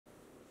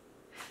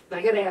And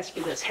I gotta ask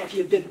you this, have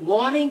you been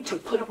wanting to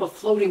put up a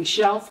floating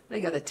shelf? I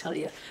gotta tell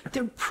you,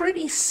 they're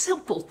pretty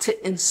simple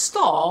to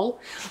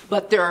install,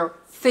 but there are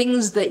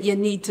things that you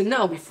need to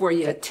know before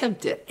you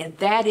attempt it. And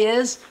that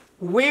is,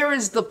 where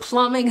is the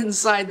plumbing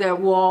inside that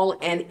wall,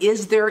 and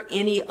is there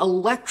any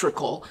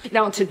electrical?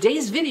 Now in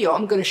today's video,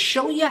 I'm gonna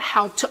show you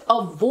how to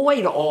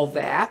avoid all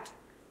that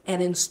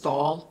and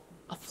install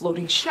a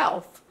floating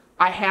shelf.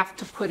 I have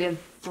to put in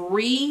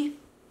 3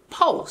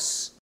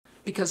 posts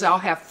because I'll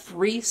have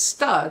 3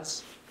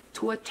 studs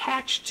to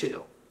attach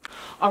to.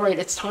 All right,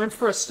 it's time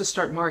for us to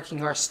start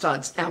marking our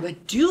studs. Now to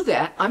do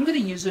that, I'm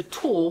going to use a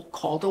tool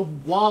called a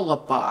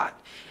Walabot.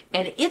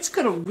 And it's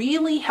going to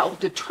really help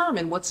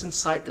determine what's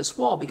inside this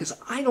wall, because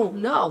I don't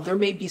know. There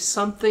may be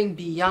something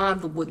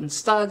beyond the wooden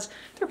studs.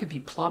 There could be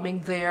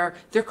plumbing there.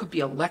 There could be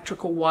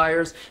electrical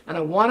wires. And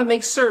I want to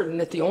make certain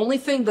that the only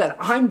thing that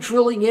I'm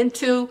drilling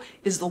into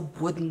is the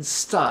wooden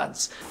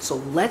studs. So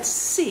let's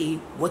see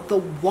what the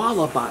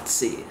Walabot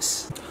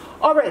sees.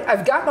 All right,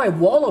 I've got my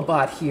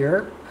Walabot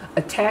here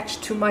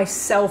attached to my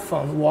cell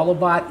phone. The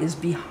Walabot is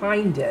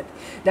behind it.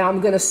 Now I'm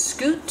going to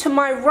scoot to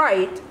my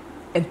right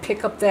and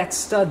pick up that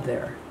stud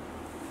there.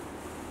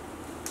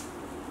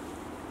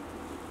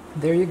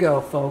 There you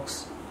go,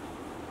 folks.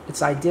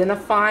 It's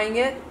identifying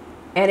it,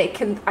 and it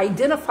can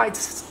identify the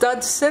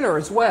stud center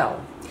as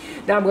well.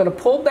 Now I'm going to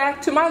pull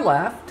back to my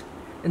left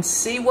and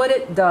see what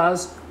it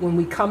does when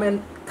we come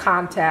in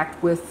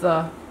contact with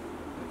the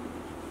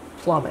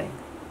plumbing.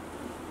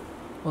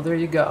 Well, there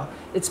you go.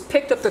 It's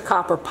picked up the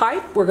copper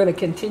pipe. We're going to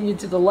continue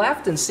to the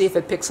left and see if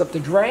it picks up the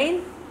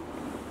drain.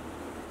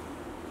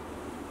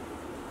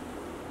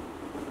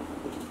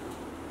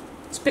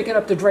 It's picking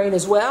up the drain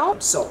as well.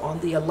 So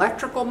on the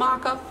electrical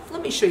mock-up,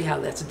 let me show you how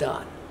that's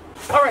done.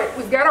 All right,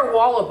 we've got our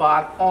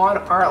Walabot on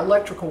our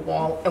electrical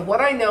wall, and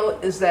what I know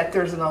is that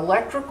there's an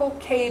electrical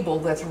cable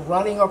that's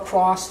running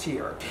across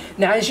here.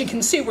 Now, as you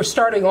can see, we're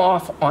starting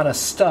off on a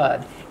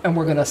stud, and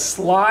we're going to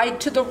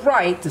slide to the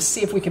right to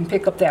see if we can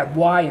pick up that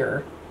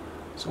wire.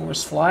 So we're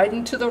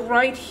sliding to the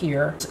right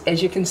here.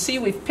 As you can see,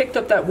 we've picked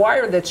up that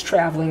wire that's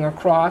traveling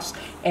across,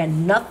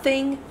 and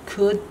nothing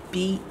could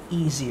be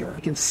easier.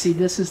 You can see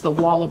this is the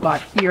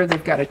Walabot here.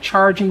 They've got a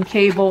charging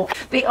cable.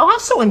 They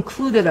also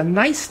included a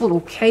nice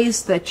little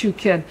case that you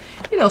can,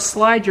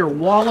 slide your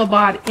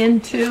Walabot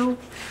into,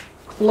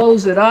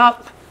 close it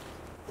up,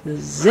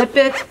 zip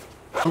it.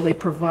 They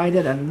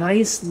provided a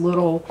nice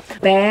little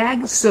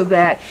bag so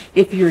that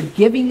if you're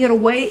giving it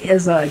away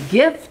as a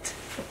gift,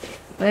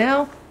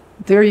 well,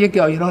 there you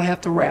go. You don't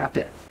have to wrap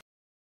it.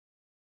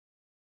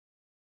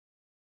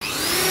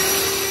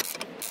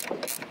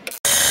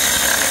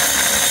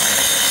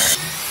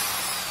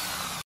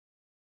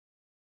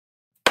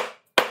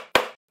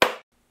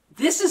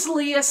 This is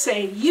Leah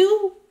saying,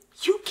 you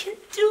can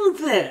do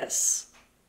this.